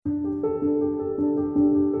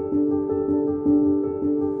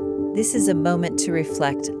This is a moment to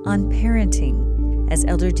reflect on parenting, as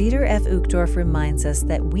Elder Dieter F. Uchtdorf reminds us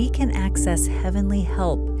that we can access heavenly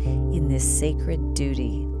help in this sacred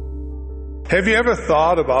duty. Have you ever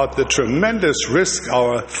thought about the tremendous risk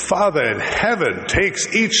our Father in heaven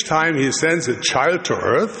takes each time He sends a child to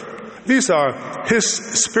earth? These are His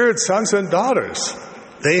spirit sons and daughters.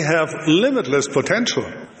 They have limitless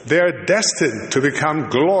potential. They are destined to become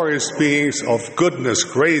glorious beings of goodness,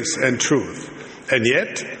 grace, and truth. And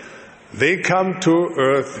yet, they come to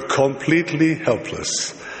earth completely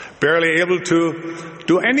helpless, barely able to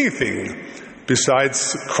do anything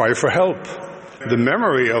besides cry for help. The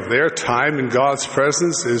memory of their time in God's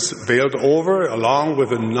presence is veiled over, along with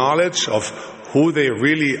the knowledge of who they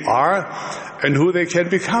really are and who they can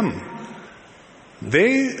become.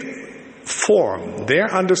 They form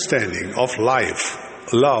their understanding of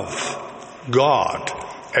life, love, God,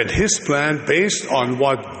 and His plan based on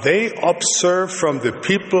what they observe from the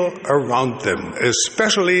people around them,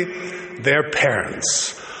 especially their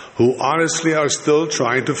parents, who honestly are still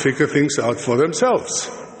trying to figure things out for themselves.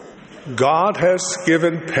 God has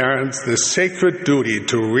given parents the sacred duty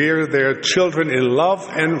to rear their children in love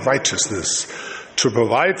and righteousness, to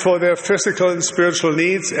provide for their physical and spiritual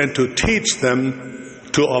needs, and to teach them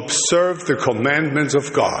to observe the commandments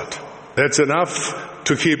of God. That's enough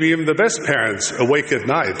to keep even the best parents awake at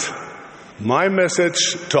night. My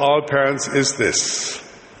message to all parents is this: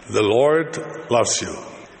 the Lord loves you.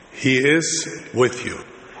 He is with you.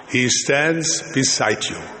 He stands beside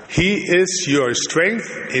you. He is your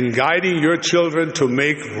strength in guiding your children to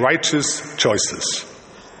make righteous choices.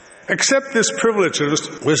 Accept this privilege and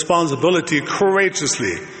responsibility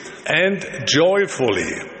courageously and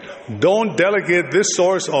joyfully. Don't delegate this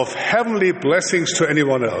source of heavenly blessings to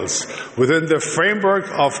anyone else. Within the framework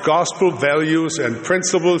of gospel values and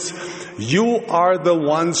principles, you are the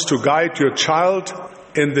ones to guide your child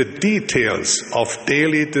in the details of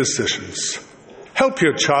daily decisions. Help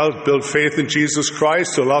your child build faith in Jesus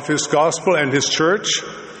Christ, to love His gospel and His church,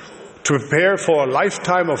 to prepare for a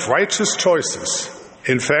lifetime of righteous choices.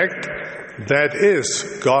 In fact, that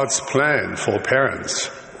is God's plan for parents.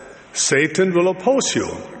 Satan will oppose you,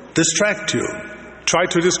 distract you, try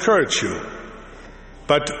to discourage you.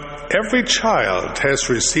 But every child has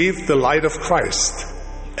received the light of Christ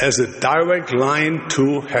as a direct line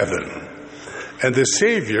to heaven. And the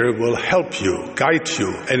Savior will help you, guide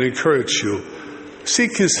you, and encourage you.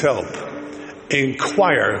 Seek His help.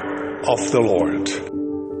 Inquire of the Lord.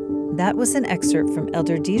 That was an excerpt from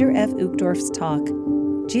Elder Dieter F. Uchtdorf's talk,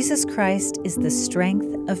 Jesus Christ is the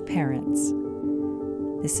Strength of Parents.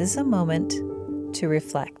 This is a moment to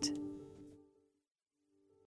reflect.